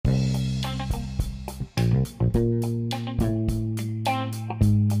We are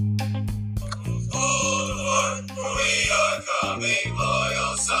coming,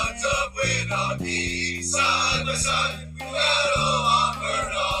 loyal sons of Winaki. Side by side, we battle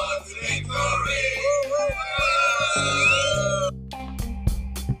onward on to victory.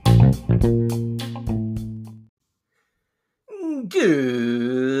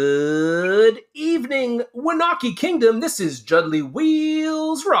 Good evening, Winaki Kingdom. This is Judley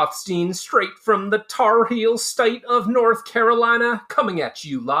Wheels Rothstein, straight from the Tar Heel state of North Carolina, coming at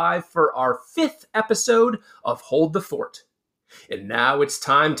you live for our 5th episode of Hold the Fort. And now it's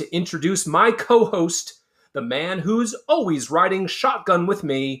time to introduce my co-host, the man who's always riding shotgun with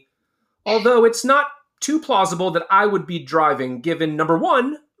me, although it's not too plausible that I would be driving, given, number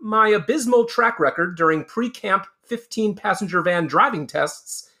one, my abysmal track record during pre-camp 15-passenger van driving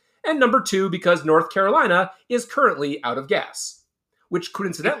tests, and number two, because North Carolina is currently out of gas, which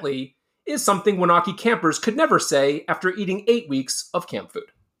coincidentally is something Winaki campers could never say after eating 8 weeks of camp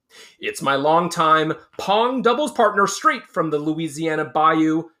food. It's my longtime Pong doubles partner straight from the Louisiana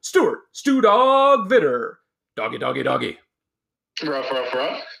Bayou, Stuart Stu Dog Vitter. Doggy, doggy, doggy. Ruff, ruff,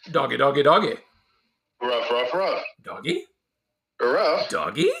 ruff. Doggy, doggy, doggy. Rough, rough, rough. Doggy. Rough.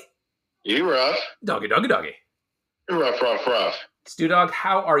 Doggy. You rough. Doggy, doggy, doggy. Rough, rough, rough. Stu Dog,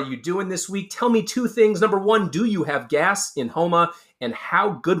 how are you doing this week? Tell me two things. Number one, do you have gas in Homa? And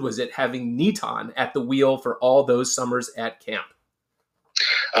how good was it having Neton at the wheel for all those summers at camp?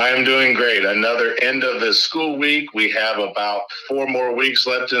 I am doing great. Another end of the school week. We have about 4 more weeks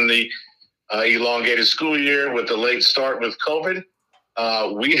left in the elongated school year with the late start with COVID.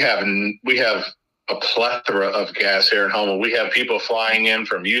 We have a plethora of gas here in Homa. We have people flying in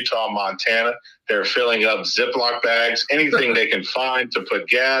from Utah, Montana. They're filling up Ziploc bags, anything they can find to put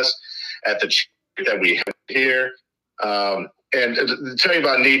gas at the that we have here. And to tell you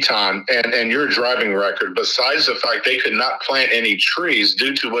about Neton and your driving record, besides the fact they could not plant any trees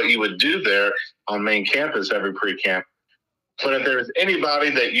due to what you would do there on main campus every pre-camp, but if there's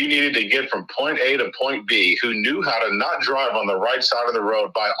anybody that you needed to get from point A to point B who knew how to not drive on the right side of the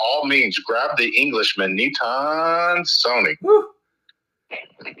road, by all means, grab the Englishman, Neton Sony. Woo.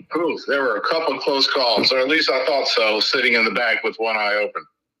 Ooh, there were a couple of close calls, or at least I thought so, sitting in the back with one eye open.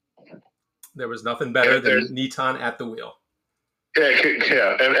 There was nothing better than Neton at the wheel.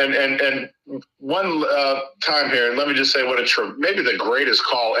 Yeah. And one time here, let me just say maybe the greatest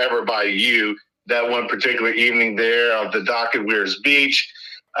call ever by you that one particular evening there on the dock at Weirs Beach.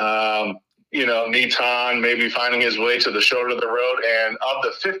 Neton maybe finding his way to the shoulder of the road. And of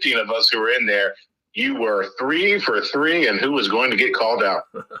the 15 of us who were in there, you were 3 for 3, and who was going to get called out?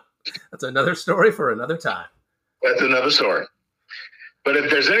 That's another story for another time. That's another story. But if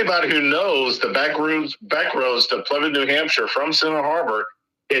there's anybody who knows the back roads to Plymouth, New Hampshire from Center Harbor,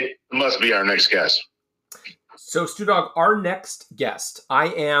 it must be our next guest. So, Stu Dog, our next guest,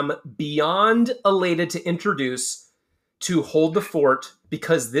 I am beyond elated to introduce to Hold the Fort,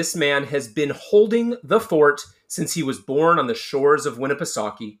 because this man has been holding the fort since he was born on the shores of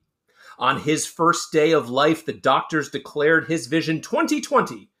Winnipesaukee. On his first day of life, the doctors declared his vision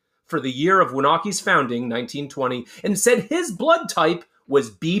 20/20 for the year of Winaki's founding, 1920, and said his blood type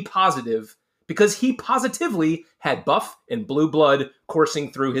was B positive because he positively had buff and blue blood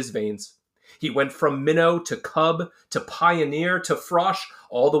coursing through his veins. He went from minnow to cub to pioneer to frosh,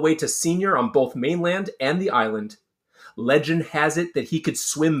 all the way to senior on both mainland and the island. Legend has it that he could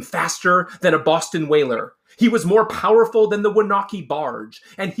swim faster than a Boston whaler. He was more powerful than the Winaki barge,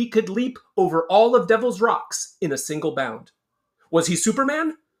 and he could leap over all of Devil's Rocks in a single bound. Was he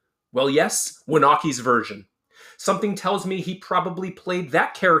Superman? Well, yes, Winaki's version. Something tells me he probably played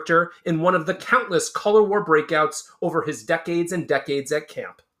that character in one of the countless Color War breakouts over his decades and decades at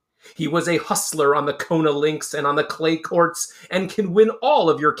camp. He was a hustler on the Kona links and on the clay courts and can win all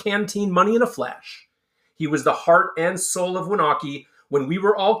of your canteen money in a flash. He was the heart and soul of Winaki when we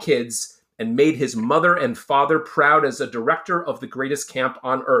were all kids and made his mother and father proud as a director of the greatest camp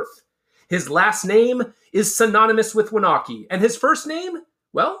on earth. His last name is synonymous with Winaki, and his first name,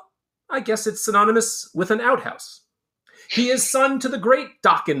 well, I guess it's synonymous with an outhouse. He is son to the great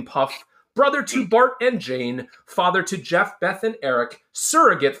Doc and Puff, brother to Bart and Jane, father to Jeff, Beth, and Eric,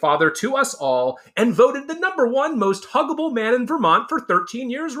 surrogate father to us all, and voted the #1 most huggable man in Vermont for 13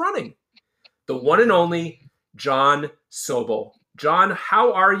 years running. The one and only John Sobel. John,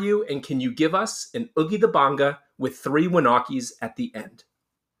 how are you, and can you give us an Oogie the Banga with 3 Winakis at the end?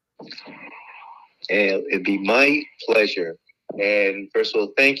 It'd be my pleasure. And first of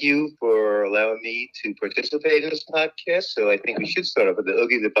all, thank you for allowing me to participate in this podcast. So I think we should start off with the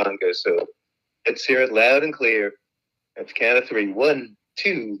Oogie the Banga. So let's hear it loud and clear. At the count of 3. 1,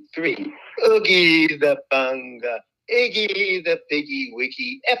 2, 3. Oogie the banga, Iggy the piggy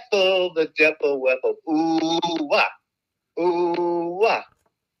wiggy, Ethel the devil weapon. Ooh wah, ooh wah.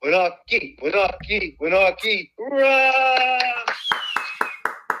 Winaki, winaki, winaki, rah!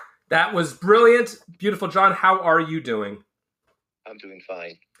 That was brilliant. Beautiful. John, how are you doing? I'm doing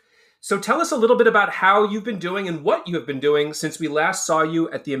fine. So tell us a little bit about how you've been doing and what you have been doing since we last saw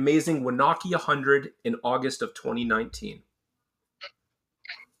you at the amazing Winaki 100 in August of 2019.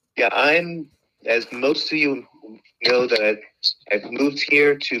 Yeah, I'm, as most of you know, that I've moved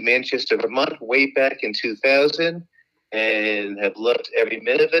here to Manchester, Vermont way back in 2000 and have loved every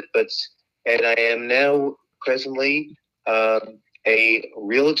minute of it. And I am now presently a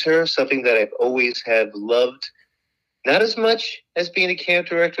realtor, something that I've always have loved. Not as much as being a camp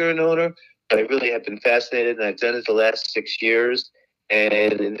director and owner, but I really have been fascinated, and I've done it the last 6 years.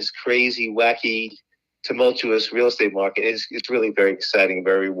 And in this crazy, wacky, tumultuous real estate market, it's really very exciting,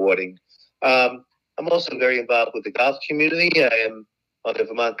 very rewarding. I'm also very involved with the golf community. I am on the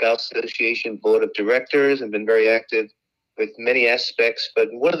Vermont Golf Association Board of Directors and been very active with many aspects. But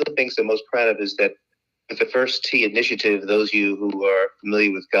one of the things I'm most proud of is that with the First Tee initiative, those of you who are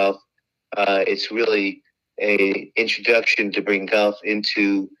familiar with golf, it's really a introduction to bring golf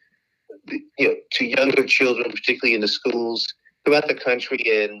into to younger children, particularly in the schools throughout the country.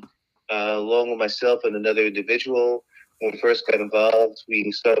 And along with myself and another individual, when we first got involved,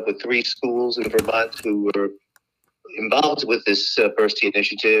 we started with 3 schools in Vermont who were involved with this First Tee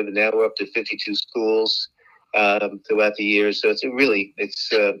initiative, and now we're up to 52 schools throughout the years. So it's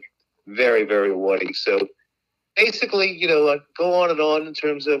very, very rewarding. So basically, I go on and on in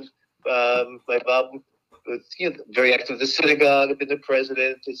terms of my involvement with, very active in the synagogue. I've been the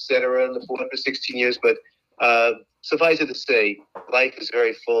president, etc., on the board for 16 years. But suffice it to say, life is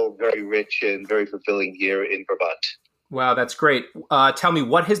very full, very rich, and very fulfilling here in Vermont. Wow, that's great. Tell me,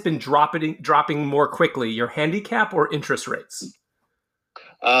 what has been dropping more quickly, your handicap or interest rates?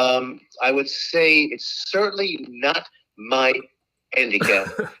 I would say it's certainly not my handicap.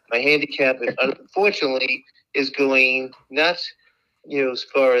 My handicap, unfortunately, is going not, as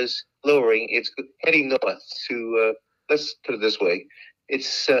far as lowering. It's heading north to, let's put it this way.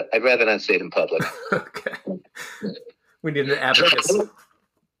 It's, I'd rather not say it in public. Okay. We need an abacus.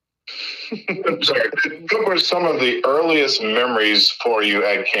 I'm sorry. What were some of the earliest memories for you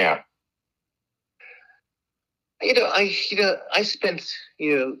at camp? I spent,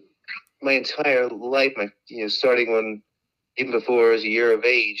 my entire life, starting when, even before I was a year of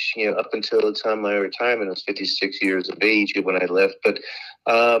age, up until the time of my retirement, I was 56 years of age when I left. But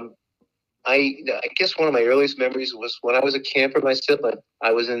I guess one of my earliest memories was when I was a camper myself.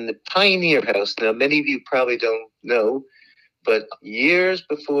 I was in the Pioneer House. Now, many of you probably don't know, but years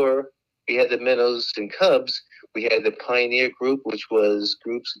before we had the Minnows and Cubs, we had the Pioneer Group, which was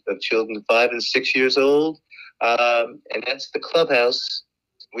groups of children 5 and 6 years old. And that's the clubhouse.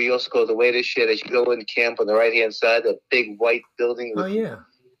 We also call it the waiter shed. As you go in camp on the right-hand side, a big white building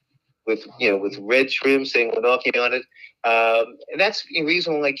with red trim saying Winaki on it. And that's the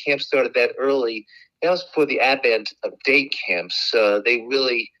reason why camp started that early. That was before the advent of day camps. They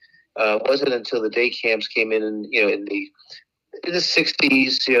really wasn't until the day camps came in the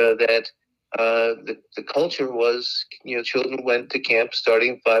 60s that the culture was, children went to camp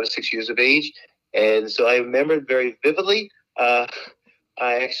starting 5 or 6 years of age. And so I remember it very vividly. I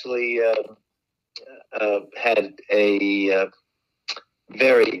actually had a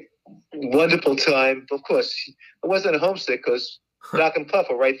very wonderful time. Of course, I wasn't homesick because Doc and Puff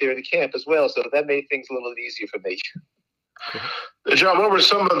were right there in the camp as well, so that made things a little easier for me. John, what were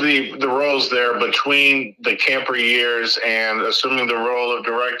some of the roles there between the camper years and assuming the role of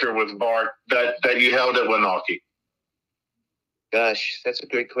director with Bart that you held at Winaki? Gosh, that's a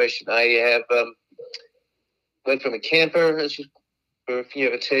great question. I have went from a camper for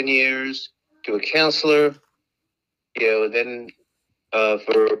 10 years to a counselor, then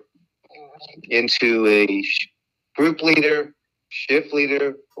into a group leader, shift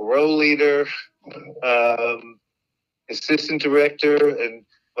leader, role leader, assistant director. And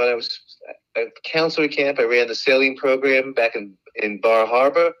when I was at counselor camp, I ran the sailing program back in Bar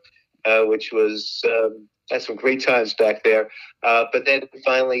Harbor, which was had some great times back there. But then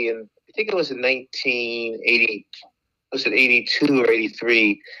finally, I think it was in 1980, was it 82 or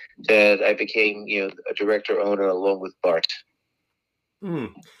 83, that I became, a director owner along with Bart.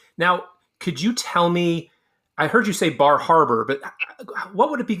 Now, could you tell me, I heard you say Bar Harbor, but what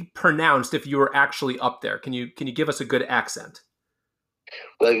would it be pronounced if you were actually up there? Can you give us a good accent?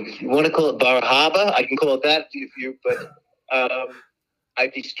 Well, if you want to call it Bar Harbor, I can call it that but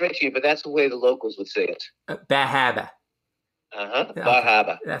I'd be stretching it, but that's the way the locals would say it. Bahaba. Bar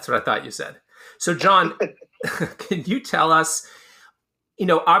Harbor. That's what I thought you said. So, John, can you tell us,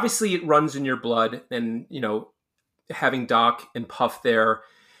 obviously it runs in your blood, and, having Doc and Puff there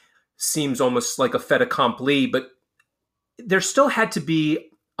seems almost like a fait accompli, but there still had to be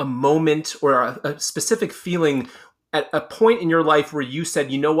a moment or a specific feeling at a point in your life where you said,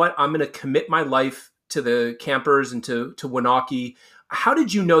 you know what, I'm going to commit my life to the Campers and to Winaukee. How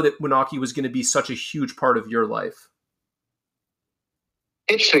did you know that Winaukee was going to be such a huge part of your life?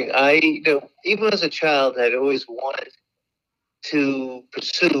 Interesting. Even as a child, I'd always wanted to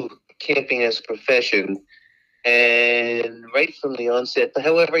pursue camping as a profession. And right from the onset,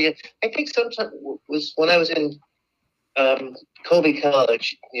 however, I think sometime was when I was in Colby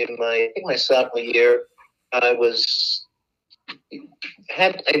College in my sophomore year. I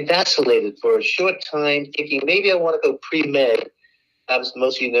vacillated for a short time, thinking maybe I want to go pre-med. As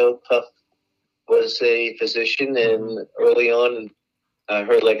most of you know, Puff was a physician, and early on,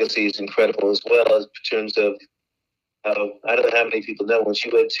 her legacy is incredible as well as in terms of I don't know how many people know when she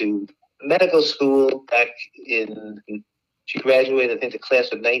went to medical school she graduated, I think, the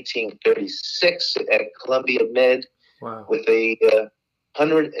class of 1936 at Columbia Med. Wow. With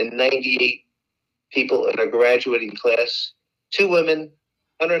 198 people in her graduating class, 2 women,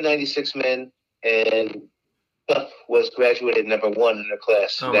 196 men, and Puff was graduated number 1 in her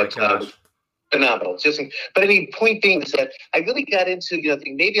class. Oh my gosh. Phenomenal. But point being is that I really got into,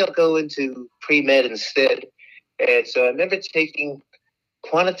 thinking maybe I'll go into pre-med instead. And so I remember taking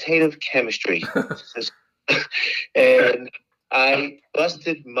quantitative chemistry. And I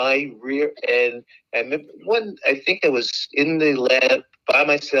busted my rear end. I remember I think I was in the lab by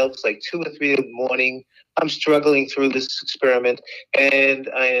myself. It's like 2 or 3 in the morning. I'm struggling through this experiment, and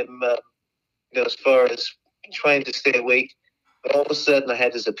I am, as far as trying to stay awake. But all of a sudden, I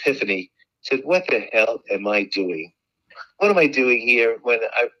had this epiphany. I said, "What the hell am I doing? What am I doing here?" When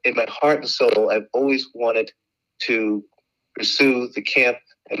in my heart and soul, I've always wanted to pursue the camp,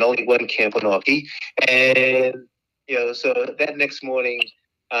 and only one camp, Winaukee. And so that next morning,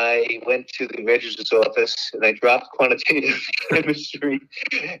 I went to the registrar's office and I dropped quantitative chemistry,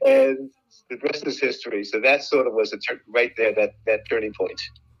 and the rest is history. So that sort of was right there, that turning point.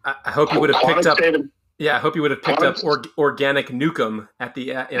 I hope you would have picked up. Yeah, I hope you would have picked up organic nukem at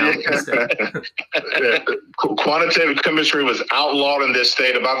the Quantitative chemistry was outlawed in this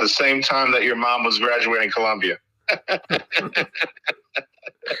state about the same time that your mom was graduating Columbia.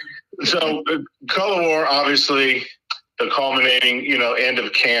 So Color War, obviously, the culminating, end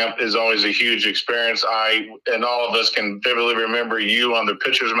of camp is always a huge experience. I and all of us can vividly remember you on the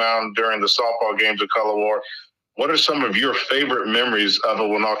pitcher's mound during the softball games of Color War. What are some of your favorite memories of a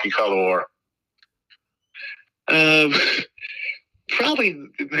Winaukee Color War? Probably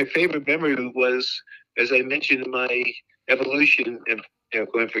my favorite memory was, as I mentioned, in my evolution and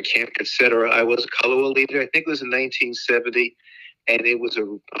going for camp, etc. I was a Color War leader. I think it was in 1970, and I was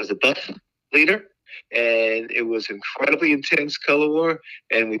a buff leader, and it was incredibly intense Color War,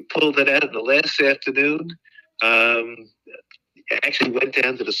 and we pulled it out in the last afternoon. Actually went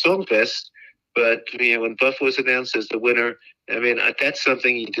down to the Song Fest, but when Buff was announced as the winner, that's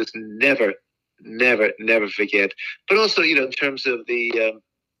something you just never forget. But also, in terms of the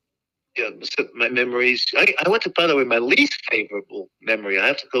my memories, I went to, by the way, my least favorable memory, I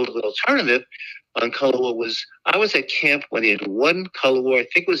have to go to the alternative on Color War, was I was at camp when they had won Color War. I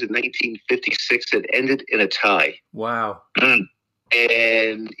think it was in 1956. It ended in a tie. Wow. And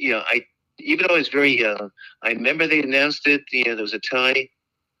even though I was very young, I remember they announced it. There was a tie,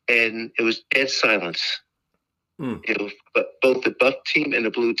 and it was dead silence. But both the Buff team and the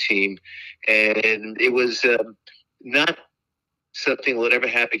Blue team, and it was not something that would ever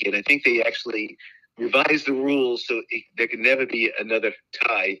happen again. I think they actually revised the rules so there could never be another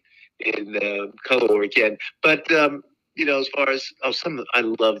tie in Color War again. But as far as I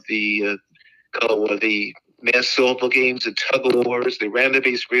love the Color War, the mass softball games, the tug of wars, the round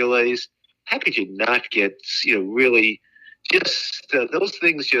base relays. How could you not get really just those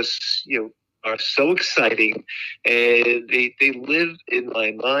things? Just are so exciting, and they live in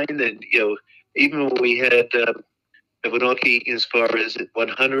my mind. And even when we had Winaukee, as far as at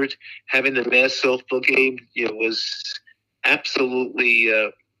 100, having the mass softball game, was absolutely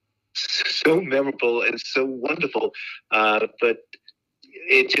so memorable and so wonderful. But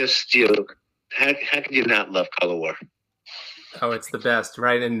it just how can you not love Color War? Oh, it's the best,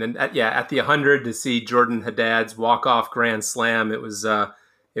 right? And then at the 100, to see Jordan Haddad's walk-off grand slam, it was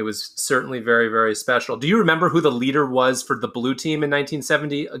certainly very, very special. Do you remember who the leader was for the Blue team in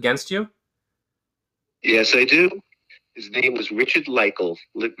 1970 against you? Yes, I do. His name was Richard Leichel.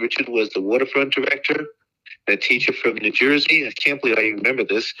 Richard was the waterfront director, that teacher from New Jersey. I can't believe I remember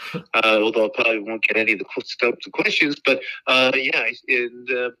this, although I probably won't get any of the questions. But yeah,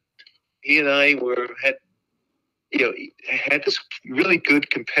 and he and I had this really good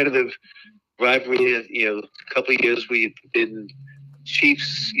competitive rivalry. A couple of years we've been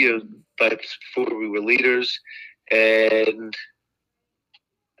chiefs, but before we were leaders, and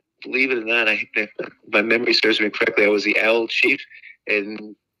believe it or not, my memory serves me correctly, I was the owl chief,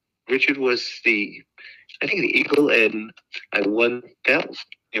 and Richard was the eagle, and I won that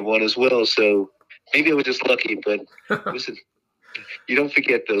one as well. So maybe I was just lucky, but listen, you don't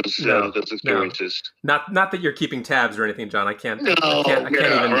forget those experiences. No. Not that you're keeping tabs or anything, John. I can't tell.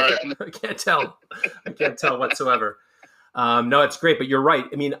 I can't tell whatsoever. No, it's great, but you're right.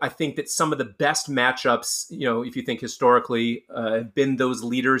 I mean, I think that some of the best matchups, if you think historically, have been those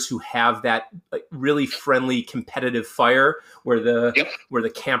leaders who have that really friendly, competitive fire where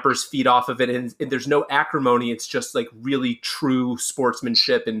the campers feed off of it, and there's no acrimony. It's just like really true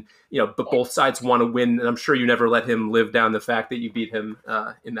sportsmanship, and but both sides want to win. And I'm sure you never let him live down the fact that you beat him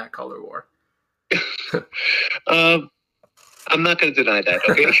in that color war. I'm not going to deny that,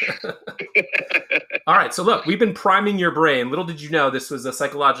 okay? All right, so look, we've been priming your brain. Little did you know this was a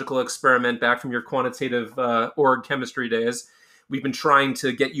psychological experiment back from your quantitative org chemistry days. We've been trying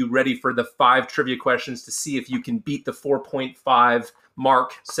to get you ready for the 5 trivia questions to see if you can beat the 4.5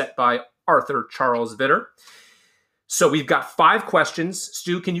 mark set by Arthur Charles Vitter. So we've got 5 questions.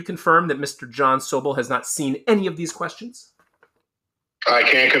 Stu, can you confirm that Mr. John Sobel has not seen any of these questions? I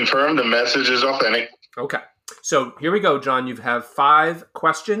can confirm. The message is authentic. Okay. So here we go, John. You have 5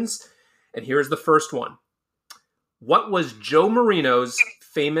 questions, and here's the first one. What was Joe Marino's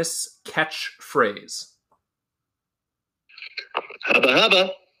famous catchphrase? Hubba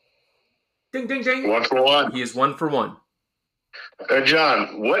hubba. Ding, ding, ding. 1 for 1. He is 1 for 1.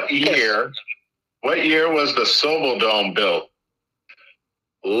 John, what year was the Sobel Dome built?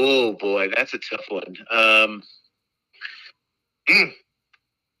 Oh, boy, that's a tough one.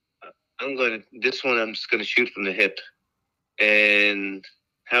 I'm just going to shoot from the hip. And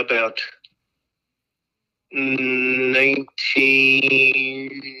how about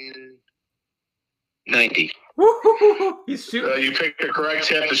 1990? He's shooting. You picked the correct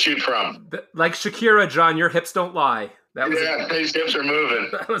hip to shoot from. Like Shakira, John, your hips don't lie. His hips are moving.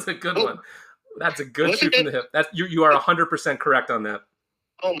 That was a good one. That's a good shoot from the hip. You are 100% correct on that.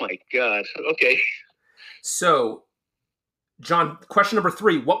 Oh, my God. Okay. So, John, question number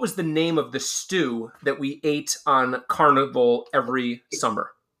 3. What was the name of the stew that we ate on Carnival every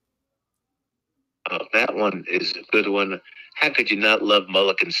summer? Oh, that one is a good one. How could you not love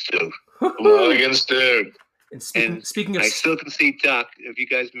Mulligan stew? Mulligan stew. And speaking of... I still can see Doc, if you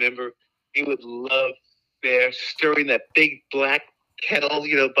guys remember, he would love there stirring that big black kettle,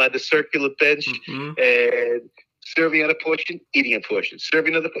 by the circular bench, and serving out a portion, eating a portion,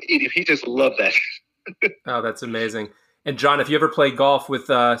 serving another portion, eating. He just loved that. Oh, that's amazing. And John, if you ever play golf with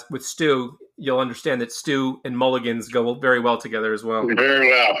Stu, you'll understand that stew and mulligans go very well together as well. Very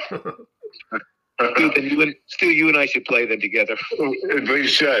well. Stu, you and I should play them together. We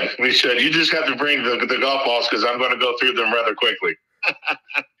should. You just have to bring the golf balls because I'm going to go through them rather quickly.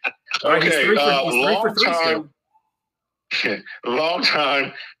 Okay, long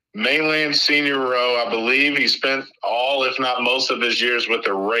time mainland senior row. I believe he spent all, if not most, of his years with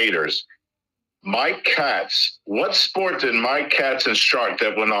the Raiders. Mike Katz. What sport did Mike Katz instruct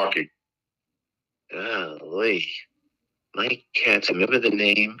at Winookie? Golly. Mike Katz. I remember the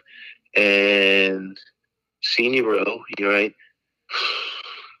name. And senior row. You're right.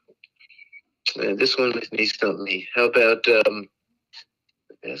 This one needs to help me. How about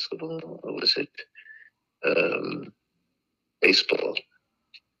basketball? Or was it baseball?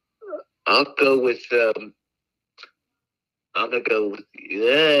 I'm gonna go with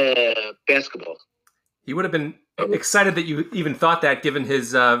basketball. He would have been excited that you even thought that, given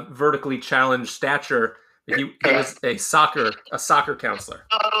his vertically challenged stature. He was a soccer counselor.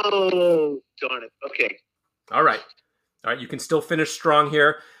 Oh, darn it! Okay. All right. You can still finish strong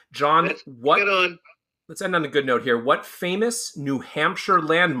here, John. Let's end on a good note here. What famous New Hampshire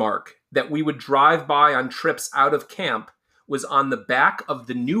landmark that we would drive by on trips out of camp was on the back of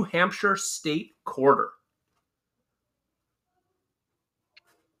the New Hampshire State Quarter?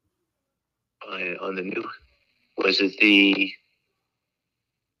 Was it the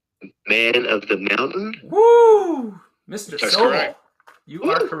Man of the Mountain? Woo! Mr. That's Sobel. correct. You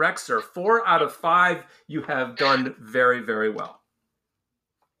are correct, sir. 4 out of 5. You have done very, very well.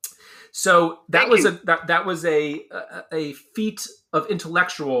 So that was a feat of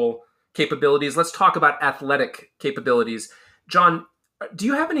intellectual capabilities. Let's talk about athletic capabilities. John, Do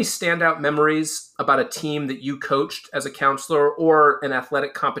you have any standout memories about a team that you coached as a counselor or an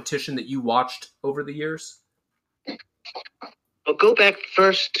athletic competition that you watched over the years? I'll go back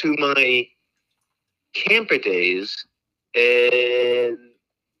first to my camper days, and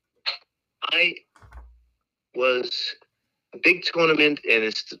I was a big tournament, and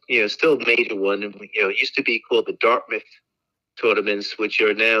it's still a major one. And it used to be called the Dartmouth tournaments, which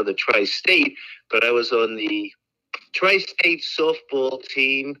are now the Tri-State. But I was on the Tri-State softball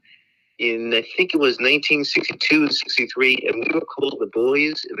team in, I think it was 1962 and 63, and we were called the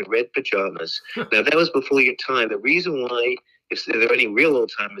Boys in the Red Pajamas. Now, that was before your time. The reason why, if there are any real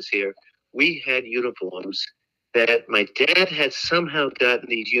old-timers here, we had uniforms that my dad had somehow gotten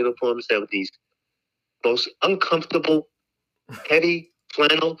these uniforms that were these most uncomfortable, heavy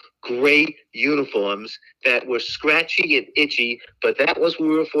flannel gray uniforms that were scratchy and itchy, but that was what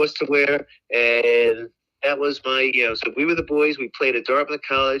we were forced to wear. And that was my, so we were the Boys. We played at Dartmouth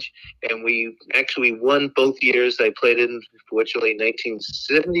College, and we actually won both years. I played in, fortunately,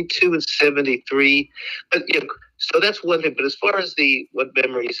 1972 and 73. But, so that's one thing. But as far as what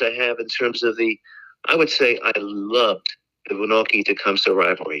memories I have in terms of I would say I loved the Winooki-Tecumseh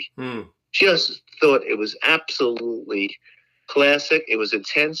rivalry. Just thought it was absolutely classic. It was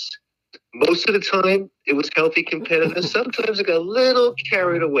intense. Most of the time, it was healthy competitive. Sometimes it got a little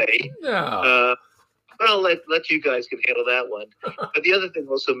carried away. Yeah. But I'll let you guys can handle that one. But the other thing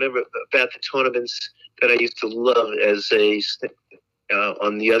also remember about the tournaments that I used to love as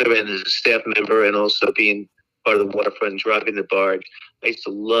on the other end as a staff member and also being part of the waterfront, driving the barge. I used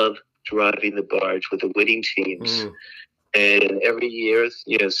to love driving the barge with the winning teams. And every year,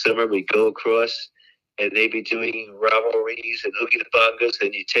 summer we go across and they'd be doing rivalries and oogie the bongos,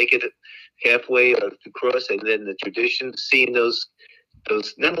 and you take it halfway across, and then the tradition, seeing those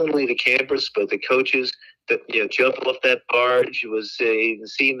not only the campers but the coaches that jump off that barge, was seeing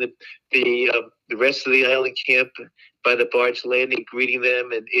the rest of the island camp by the barge landing, greeting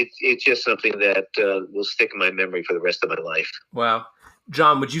them, and it's just something that will stick in my memory for the rest of my life. Wow.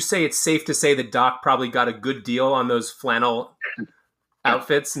 John, would you say it's safe to say that Doc probably got a good deal on those flannel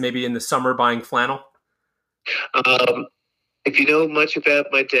outfits, maybe in the summer buying flannel? If you know much about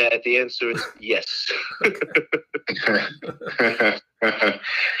my dad, the answer is yes.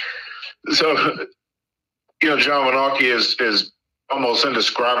 So, John Winooki is almost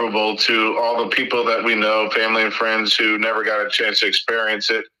indescribable to all the people that we know, family and friends who never got a chance to experience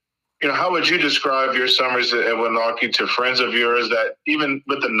it. How would you describe your summers at Winooki to friends of yours that, even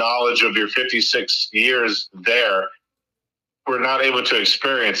with the knowledge of your 56 years there, were not able to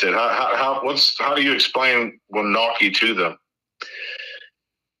experience it? How do you explain Winooki to them?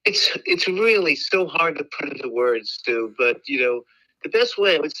 It's really so hard to put into words, Stu, but the best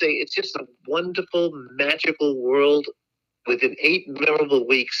way I would say, it's just a wonderful, magical world within 8 memorable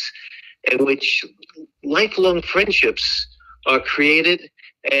weeks in which lifelong friendships are created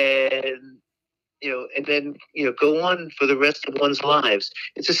and then go on for the rest of one's lives.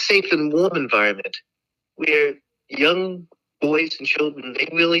 It's a safe and warm environment where young boys and children, they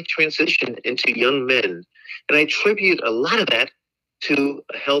really transition into young men. And I attribute a lot of that to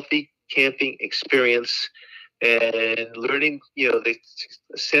a healthy camping experience and learning, the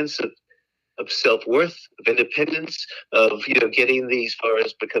sense of self-worth, of independence, of, getting as far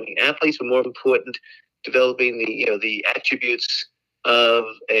as becoming athletes, but more important, developing the attributes of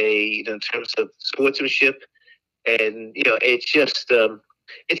in terms of sportsmanship. And, it's just,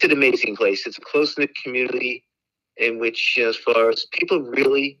 it's an amazing place. It's a close-knit community in which, as far as people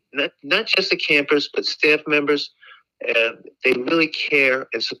really, not just the campers, but staff members, they really care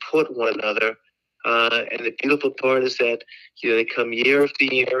and support one another. And the beautiful part is that, they come year after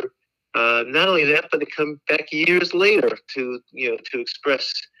year. Not only that, but they come back years later to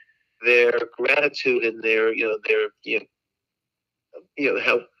express their gratitude and their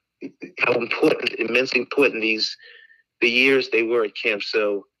how important, immensely important the years they were at camp.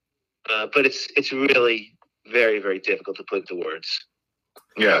 So, but it's really very, very difficult to put into words.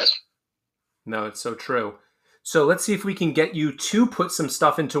 Yes. No, it's so true. So let's see if we can get you to put some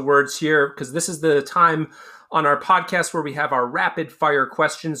stuff into words here, because this is the time on our podcast where we have our rapid fire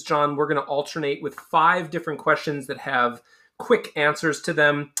questions. John, we're going to alternate with 5 different questions that have quick answers to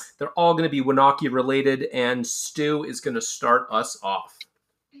them. They're all going to be Winooki related, and Stu is going to start us off.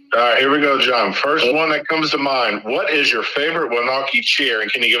 All right, here we go, John. First one that comes to mind. What is your favorite Winooki cheer,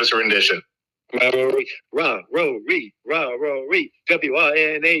 and can you give us a rendition? Ra-ro-ree, ra-ro-ree, ra-ro-ree,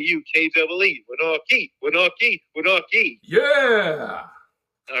 W-I-N-A-U-K-E-E, Winooki, Winooki, Winooki. Yeah!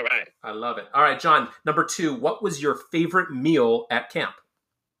 All right. I love it. All right, John, number 2, what was your favorite meal at camp?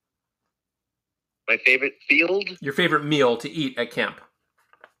 My favorite field? Your favorite meal to eat at camp.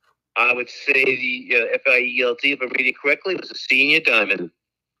 I would say the FIELD, if I'm reading correctly, was a senior diamond.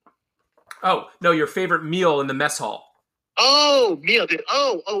 Oh, no, your favorite meal in the mess hall. Oh, meal.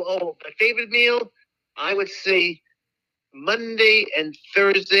 My favorite meal, I would say Monday and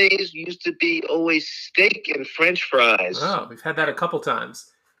Thursdays used to be always steak and French fries. Oh, we've had that a couple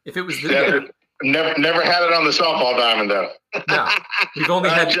times. If it was never had it on the softball diamond though. No, we've only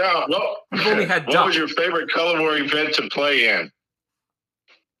had John. What was your favorite color war event to play in?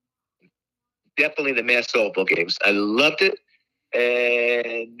 Definitely the mass softball games. I loved it,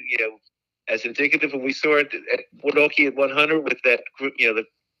 and as indicative when we saw it at Winoki at 100 with that, the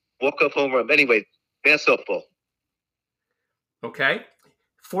walk-off home run. Anyway, mass softball. Okay.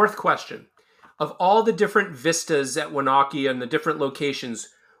 Fourth question. Of all the different vistas at Winoki and the different locations,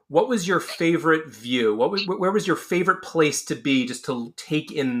 what was your favorite view? Where was your favorite place to be just to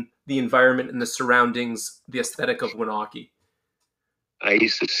take in the environment and the surroundings, the aesthetic of Winoki? I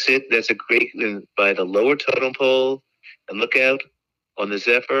used to sit, by the lower totem pole and look out on the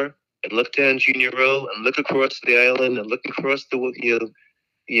Zephyr and look down Junior Row and look across the island and look across the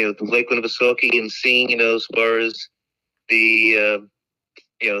Lake Winnipesaukee and seeing, as far as the,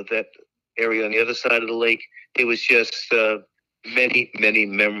 that area on the other side of the lake. It was just many, many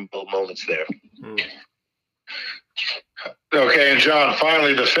memorable moments there. Okay, and John,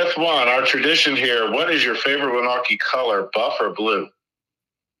 finally, the fifth one, our tradition here. What is your favorite Winoki color, buff or blue?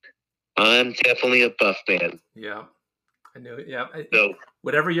 I'm definitely a buff man. Yeah, I knew it. Yeah. So,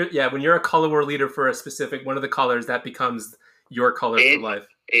 when you're a color war leader for a specific one of the colors, that becomes your color for life.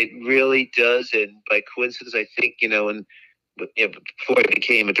 It really does. And by coincidence, I think, before I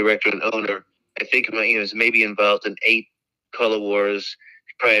became a director and owner, I think I was maybe involved in 8 color wars.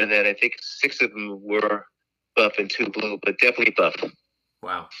 Prior to that, I think 6 of them were buff and 2 blue, but definitely buff.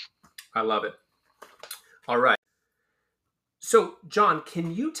 Wow. I love it. All right. So, John,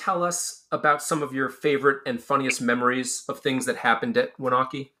 can you tell us about some of your favorite and funniest memories of things that happened at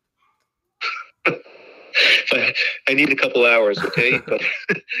Winoki? I need a couple hours, okay?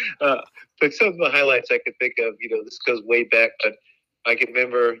 but some of the highlights I can think of, this goes way back, but I can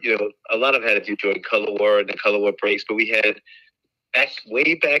remember, a lot of had to do during Color War and the Color War breaks, but we had,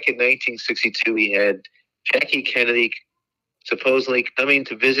 way back in 1962, we had Jackie Kennedy supposedly coming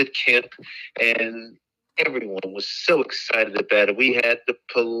to visit camp, and everyone was so excited about it. We had the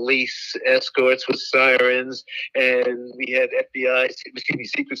police escorts with sirens, and we had FBI,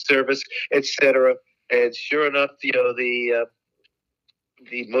 Secret Service, etc. And sure enough, the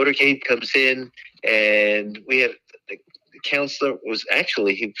motorcade comes in, and we had the counselor was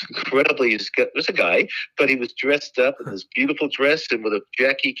actually was a guy, but he was dressed up in this beautiful dress and with a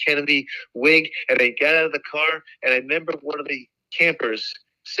Jackie Kennedy wig. And they got out of the car, and I remember one of the campers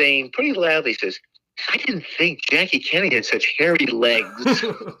saying pretty loudly, says, "I didn't think Jackie Kennedy had such hairy legs."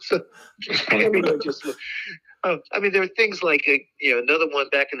 So everyone just looked. There were things like, another one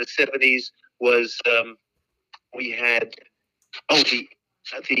back in the 70s was we had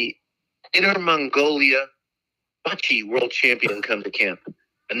the Inner Mongolia Bocce World Champion come to camp.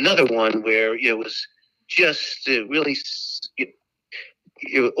 Another one where it was just really.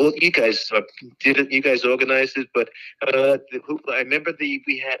 You guys did it. You guys organized it, but I remember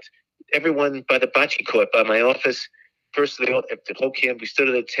we had everyone by the bocce court by my office. First, the whole camp, we stood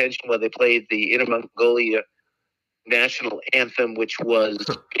at attention while they played the Inner Mongolia national anthem, which was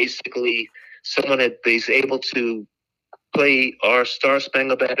basically someone was able to play our Star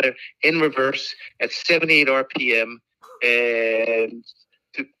Spangled Banner in reverse at 78 RPM, and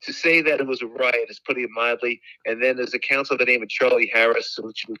to say that it was a riot is putting it mildly. And then there's a counselor by the name of Charlie Harris,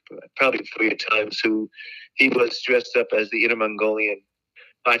 which was probably 3 times, who he was dressed up as the Inner Mongolian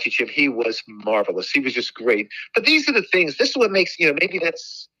bocce champ. He was marvelous. He was just great. But these are the things. This is what makes, maybe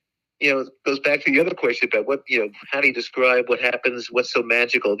that's, goes back to the other question about what, how do you describe what happens, what's so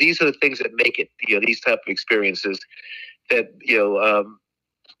magical? These are the things that make it, these type of experiences that,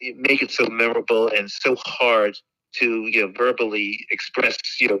 make it so memorable and so hard to, verbally express,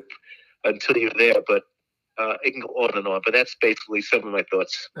 until you're there. But it can go on and on. But that's basically some of my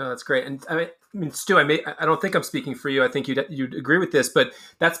thoughts. Oh, that's great. And I mean, Stu, I don't think I'm speaking for you. I think you'd agree with this, but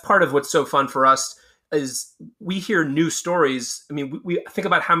that's part of what's so fun for us is we hear new stories. I mean, we think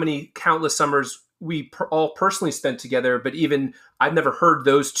about how many countless summers we all personally spent together, but even I've never heard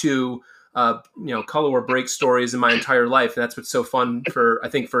those two, color war break stories in my entire life. And that's what's so fun I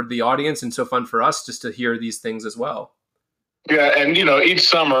think for the audience and so fun for us just to hear these things as well. Yeah, and each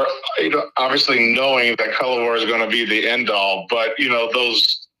summer, obviously knowing that Color War is going to be the end all, but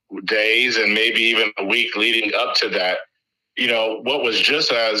those days and maybe even a week leading up to that, what was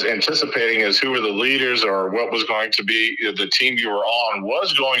just as anticipating as who were the leaders or what was going to be the team you were on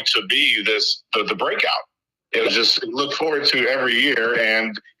was going to be the breakout. It was just look forward to every year,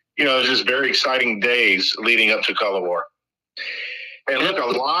 and just very exciting days leading up to Color War. And look,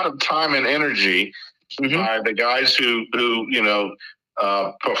 a lot of time and energy by the guys who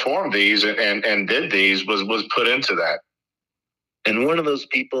performed these and did these was put into that. And one of those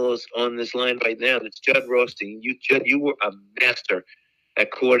people is on this line right now. That's Judd Rothstein. Judd, you were a master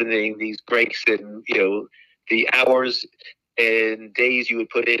at coordinating these breaks and the hours and days you would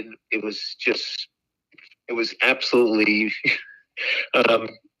put in. It was absolutely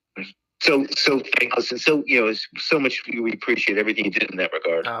so thankless, and so so much. We appreciate everything you did in that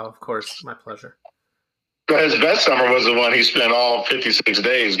regard. Oh, of course, my pleasure. But his best summer was the one he spent all 56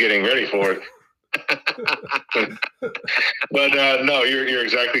 days getting ready for it. But no, you're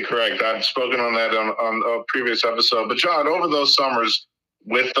exactly correct. I've spoken on that on a previous episode. But John, over those summers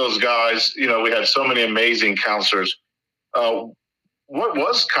with those guys, we had so many amazing counselors. What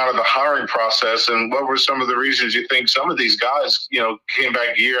was kind of the hiring process, and what were some of the reasons you think some of these guys, came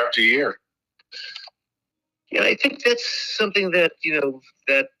back year after year? Yeah, I think that's something that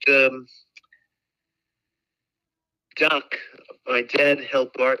Doc, my dad,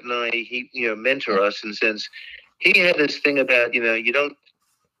 helped Bart and I. He mentor us, in the sense he had this thing about you don't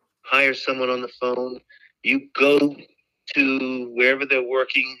hire someone on the phone. You go to wherever they're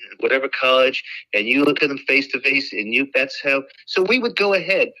working, whatever college, and you look at them face to face, and that's how. So we would go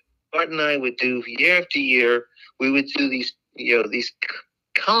ahead. Bart and I would do year after year. We would do these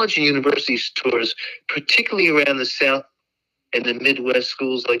college and university tours, particularly around the South and the Midwest,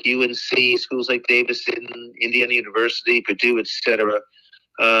 schools like UNC, schools like Davidson, Indiana University, Purdue, etc.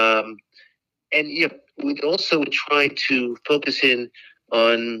 And we'd also try to focus in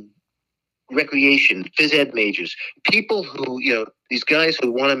on recreation, phys ed majors, people who, these guys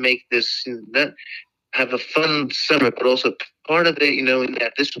who want to make this, not have a fun summer, but also part of it,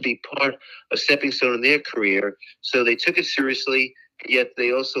 that this would be part of stepping stone in their career. So they took it seriously, yet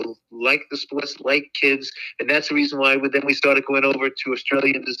they also like the sports, like kids. And that's the reason why then we started going over to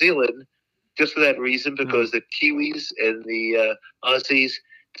Australia and New Zealand, just for that reason, because the Kiwis and the Aussies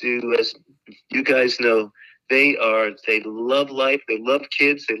do, as you guys know, they love life, they love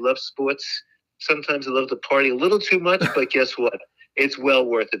kids, they love sports. Sometimes they love to party a little too much, but guess what? It's well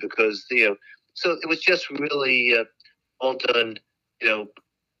worth it, because, so it was just really all done,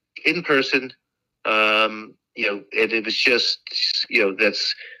 in person. And it was just,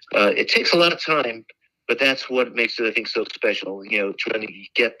 that's, it takes a lot of time, but that's what makes it, I think, so special, trying to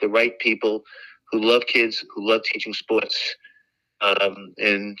get the right people who love kids, who love teaching sports,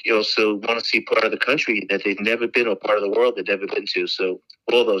 and also want to see part of the country that they've never been, or part of the world they've never been to. So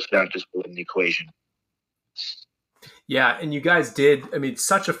all those factors go in the equation. Yeah, and you guys did,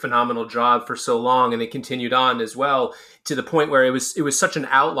 such a phenomenal job for so long, and it continued on as well, to the point where it was such an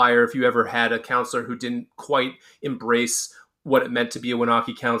outlier if you ever had a counselor who didn't quite embrace what it meant to be a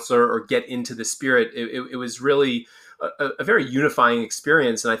Winaki counselor or get into the spirit. It was really a very unifying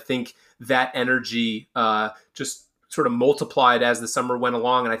experience, and I think that energy just sort of multiplied as the summer went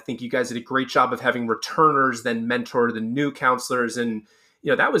along, and I think you guys did a great job of having returners then mentor the new counselors, and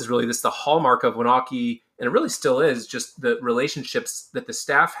that was really the hallmark of Winaki, and it really still is, just the relationships that the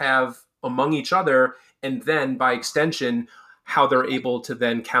staff have among each other, and then by extension, how they're able to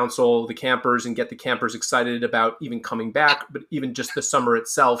then counsel the campers and get the campers excited about even coming back, but even just the summer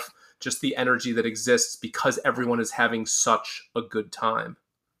itself, just the energy that exists because everyone is having such a good time.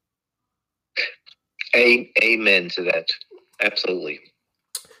 Amen to that. Absolutely.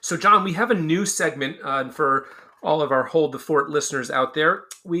 So, John, we have a new segment for all of our Hold the Fort listeners out there.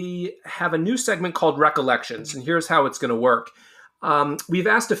 We have a new segment called Recollections, and here's how it's going to work. We've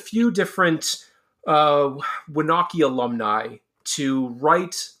asked a few different Winaki alumni to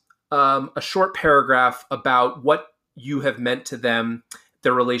write a short paragraph about what you have meant to them,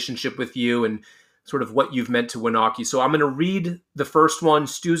 their relationship with you, and sort of what you've meant to Winaki. So I'm going to read the first one.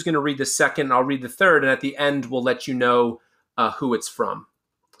 Stu's going to read the second. And I'll read the third. And at the end, we'll let you know who it's from.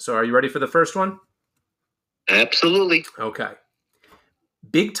 So are you ready for the first one? Absolutely. Okay.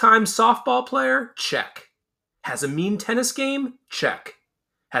 Big time softball player? Check. Has a mean tennis game? Check.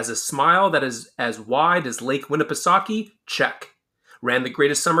 Has a smile that is as wide as Lake Winnipesaukee? Check. Ran the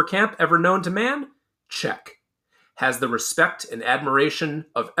greatest summer camp ever known to man? Check. Has the respect and admiration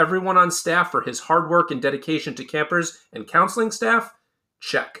of everyone on staff for his hard work and dedication to campers and counseling staff?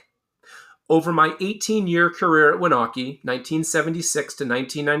 Check. Over my 18-year career at Winaki, 1976 to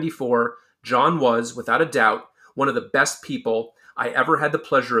 1994, John was, without a doubt, one of the best people I ever had the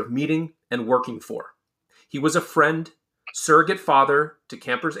pleasure of meeting and working for. He was a friend, surrogate father to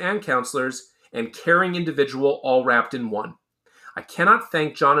campers and counselors, and caring individual all wrapped in one. I cannot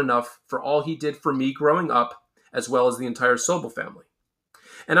thank John enough for all he did for me growing up, as well as the entire Sobel family.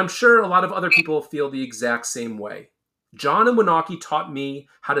 And I'm sure a lot of other people feel the exact same way. John and Wanaki taught me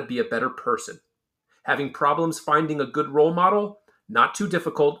how to be a better person. Having problems finding a good role model, not too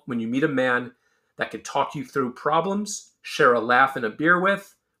difficult when you meet a man that can talk you through problems, share a laugh and a beer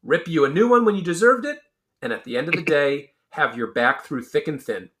with, rip you a new one when you deserved it, and at the end of the day, have your back through thick and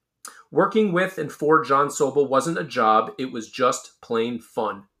thin. Working with and for John Sobel wasn't a job, it was just plain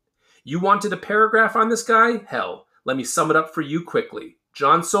fun. You wanted a paragraph on this guy? Hell, let me sum it up for you quickly.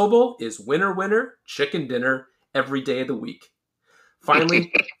 John Sobel is winner, winner, chicken dinner every day of the week.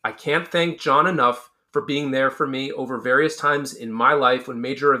 Finally, I can't thank John enough for being there for me over various times in my life when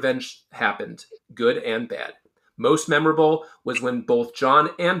major events happened, good and bad. Most memorable was when both John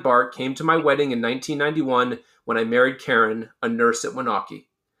and Bart came to my wedding in 1991 when I married Karen, a nurse at Wanaki.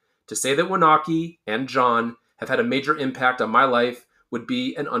 To say that Wanaki and John have had a major impact on my life would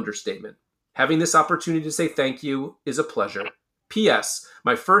be an understatement. Having this opportunity to say thank you is a pleasure. P.S.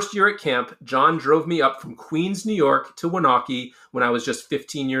 My first year at camp, John drove me up from Queens, New York to Wanaki when I was just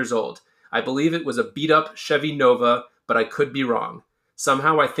 15 years old. I believe it was a beat-up Chevy Nova, but I could be wrong.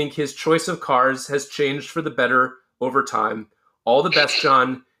 Somehow I think his choice of cars has changed for the better over time. All the best,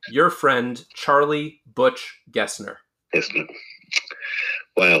 John. Your friend, Charlie Butch Gessner. Gessner.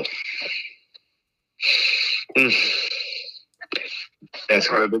 Wow. That's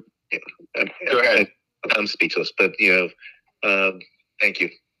Go ahead. I'm speechless, but thank you.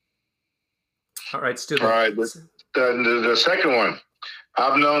 All right, Stu. All right, the second one.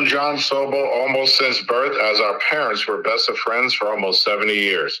 I've known John Sobel almost since birth, as our parents were best of friends for almost 70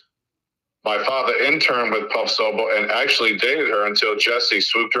 years. My father interned with Puff Sobel and actually dated her until Jesse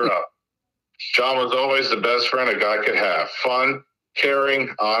swooped her up. John was always the best friend a guy could have. Fun,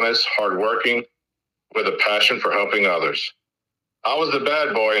 caring, honest, hardworking, with a passion for helping others. I was the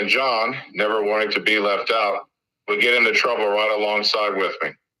bad boy, and John, never wanting to be left out, would get into trouble right alongside with me.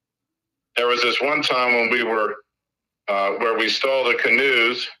 There was this one time when we were where we stole the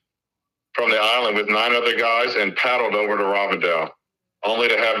canoes from the island with 9 other guys and paddled over to Robindale, only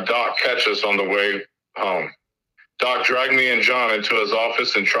to have Doc catch us on the way home. Doc dragged me and John into his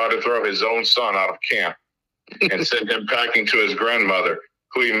office and tried to throw his own son out of camp and sent him packing to his grandmother,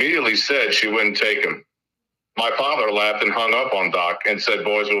 who immediately said she wouldn't take him. My father laughed and hung up on Doc and said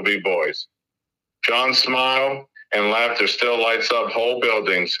boys will be boys. John's smile and laughter still lights up whole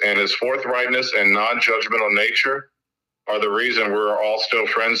buildings, and his forthrightness and non-judgmental nature are the reason we're all still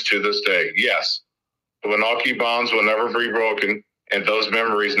friends to this day. Yes, the Wanaki bonds will never be broken, and those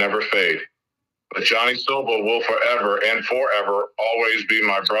memories never fade. But Johnny Sobel will forever and forever always be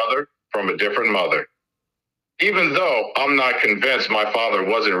my brother from a different mother. Even though I'm not convinced my father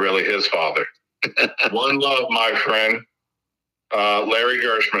wasn't really his father. One love, my friend. Larry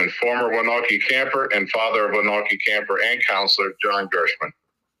Gershman, former Wanaki camper and father of Wanaki camper and counselor John Gershman.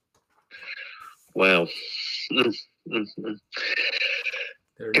 Wow.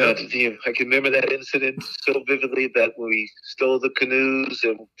 God, I can remember that incident so vividly, that when we stole the canoes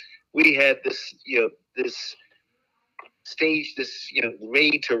and we had this, this stage, this,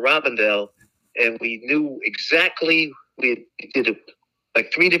 raid to Robindale, and we knew exactly, we did it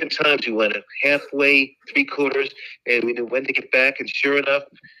like 3 different times. We went halfway, 3/4, and we knew when to get back. And sure enough,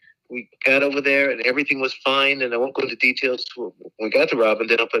 we got over there and everything was fine. And I won't go into details when we got to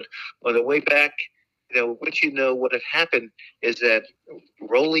Robindale, but on the way back, what had happened is that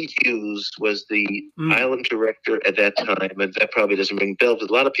Rolly Hughes was the island director at that time, and that probably doesn't ring bells with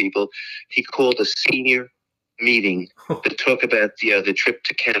a lot of people. He called a senior meeting to talk about the trip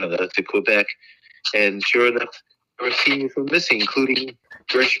to Canada, to Quebec, and sure enough, there were seniors who were missing, including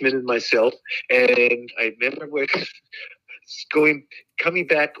Gershman and myself. And I remember coming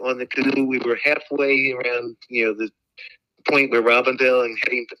back on the canoe. We were halfway around, the point where Robindale and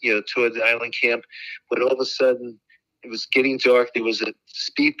heading, toward the island camp, when all of a sudden it was getting dark. There was a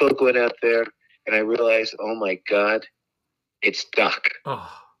speedboat going out there, and I realized, oh my God, it's Doc.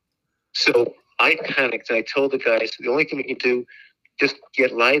 Oh. So I panicked, and I told the guys, the only thing we can do, just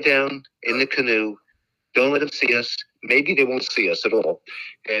lie down in the canoe. Don't let them see us. Maybe they won't see us at all.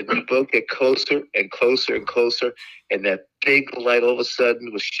 And the boat get closer and closer and closer, and that big light all of a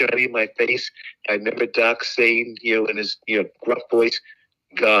sudden was shining in my face. I remember Doc saying, in his, gruff voice,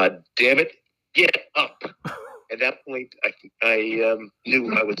 "God damn it, get up." At that point, I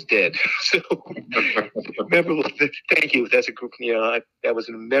knew I was dead. So memorable. Thank you. That's a group. That was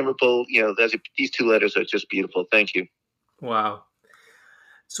a memorable. These 2 letters are just beautiful. Thank you. Wow.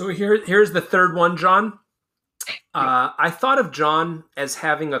 So here's the third one, John. I thought of John as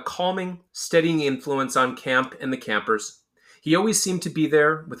having a calming, steadying influence on camp and the campers. He always seemed to be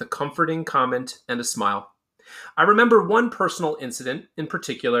there with a comforting comment and a smile. I remember one personal incident in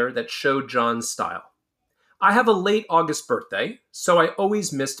particular that showed John's style. I have a late August birthday, so I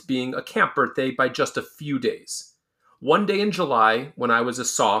always missed being a camp birthday by just a few days. One day in July, when I was a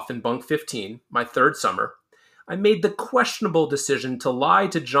soph in Bunk 15, my third summer, I made the questionable decision to lie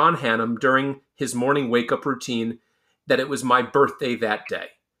to John Hannum during his morning wake-up routine that it was my birthday that day.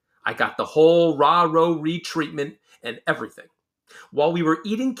 I got the whole rah-roh retreatment and everything. While we were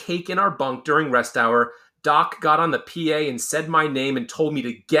eating cake in our bunk during rest hour, Doc got on the PA and said my name and told me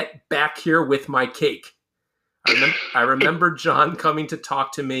to get back here with my cake. I remember John coming to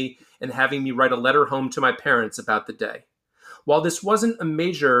talk to me and having me write a letter home to my parents about the day. While this wasn't a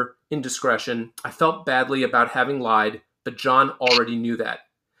major indiscretion, I felt badly about having lied, but John already knew that.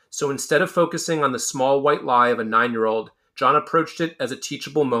 So instead of focusing on the small white lie of a 9-year-old, John approached it as a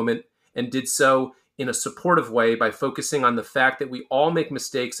teachable moment and did so in a supportive way by focusing on the fact that we all make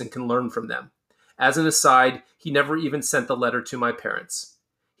mistakes and can learn from them. As an aside, he never even sent the letter to my parents.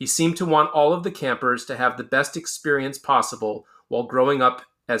 He seemed to want all of the campers to have the best experience possible while growing up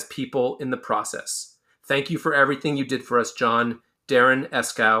as people in the process. Thank you for everything you did for us, John. Darren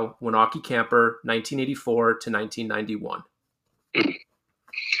Eskow, Winaukee Camper, 1984 to 1991.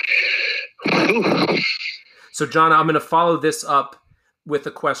 So, John, I'm going to follow this up with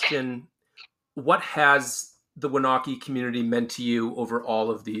a question. What has the Winaukee community meant to you over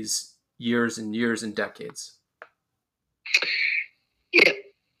all of these years and decades? Yeah,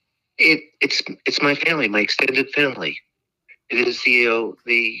 it's my family, my extended family. It is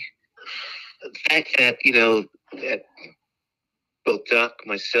the fact that that both Doc,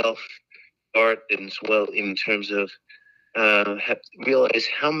 myself, Art, and as well in terms of have realized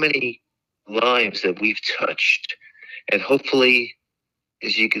how many lives that we've touched, and hopefully,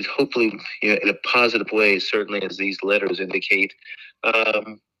 as you could in a positive way, certainly as these letters indicate,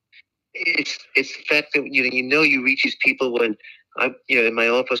 it's the fact that you reach these people when I in my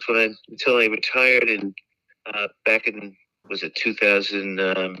office until I retired and back in was it 2000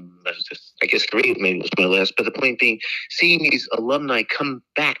 I guess 3 maybe was my last, but the point being, seeing these alumni come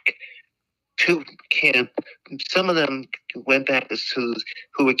back to camp, some of them went back who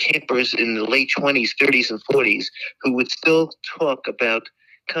were campers in the late 20s, 30s, and 40s, who would still talk about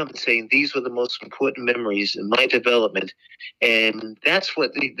saying these were the most important memories in my development. And that's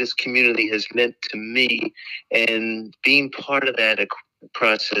what this community has meant to me. And being part of that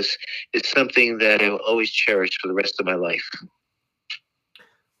process is something that I will always cherish for the rest of my life.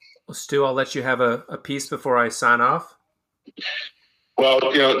 Well, Stu, I'll let you have a piece before I sign off. Well,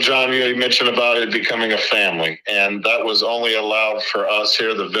 John, you mentioned about it becoming a family, and that was only allowed for us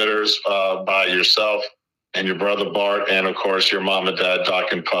here, the Vitters, by yourself and your brother Bart, and of course your mom and dad,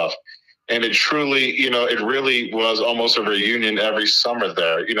 Doc and Puff. And it truly, it really was almost a reunion every summer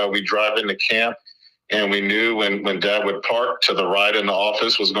there. We drive into camp, and we knew when Dad would park, to the right in the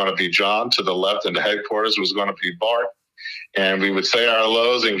office was going to be John, to the left in the headquarters was going to be Bart. And we would say our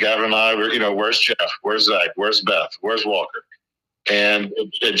hellos, and Gavin and I were, where's Jeff? Where's Zach? Where's Beth? Where's Walker? And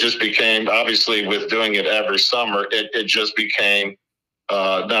it just became, obviously, with doing it every summer, it just became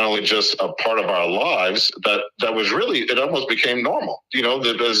not only just a part of our lives, that was really, it almost became normal.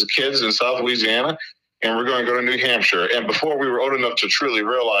 As kids in South Louisiana, and we're going to go to New Hampshire. And before we were old enough to truly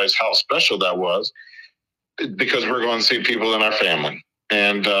realize how special that was, because we're going to see people in our family.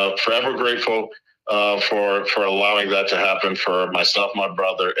 And forever grateful for allowing that to happen for myself, my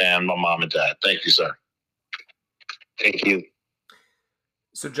brother, and my mom and dad. Thank you, sir. Thank you.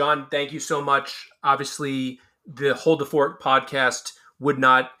 So, John, thank you so much. Obviously, the Hold the Fort podcast would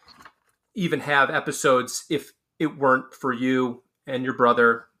not even have episodes if it weren't for you and your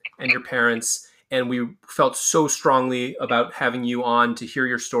brother and your parents. And we felt so strongly about having you on to hear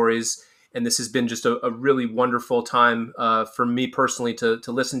your stories. And this has been just a really wonderful time for me personally to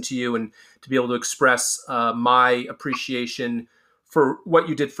listen to you and to be able to express my appreciation for what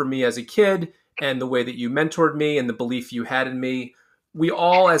you did for me as a kid and the way that you mentored me and the belief you had in me. We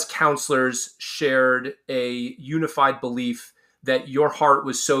all, as counselors, shared a unified belief that your heart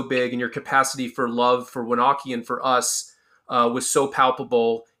was so big and your capacity for love for Winaukee and for us was so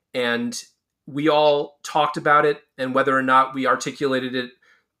palpable. And we all talked about it, and whether or not we articulated it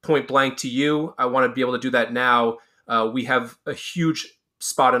point blank to you, I want to be able to do that now. We have a huge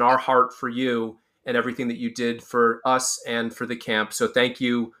spot in our heart for you and everything that you did for us and for the camp. So thank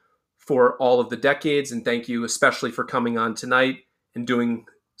you for all of the decades, and thank you especially for coming on tonight and doing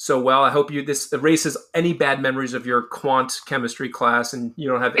so well. I hope this erases any bad memories of your quant chemistry class and you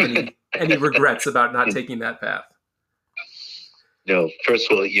don't have any regrets about not taking that path.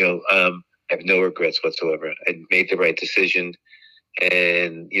 first of all, I have no regrets whatsoever. I made the right decision,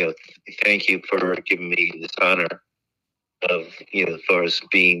 and thank you for giving me this honor of as far as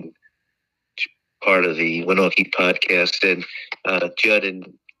being part of the Winookie podcast, and Judd and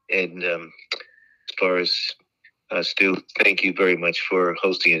as far as Stu, thank you very much for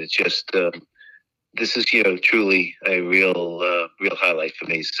hosting it. It's just this is truly a real highlight for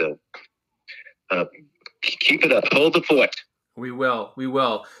me. So keep it up, hold the fort. We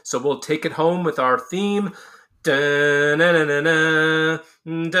will. So we'll take it home with our theme. Da-na-na-na-na,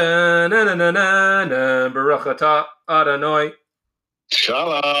 da-na-na-na-na, Baruch atah Adonai.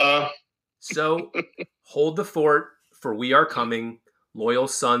 Shala. So hold the fort, for we are coming, loyal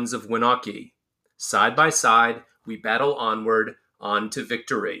sons of Winookie. Side by side, we battle onward, on to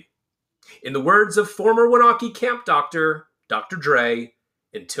victory. In the words of former Winookie camp doctor, Dr. Dre,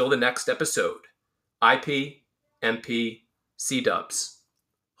 until the next episode, IP, MP, C-Dubs,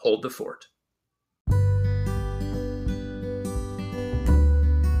 hold the fort.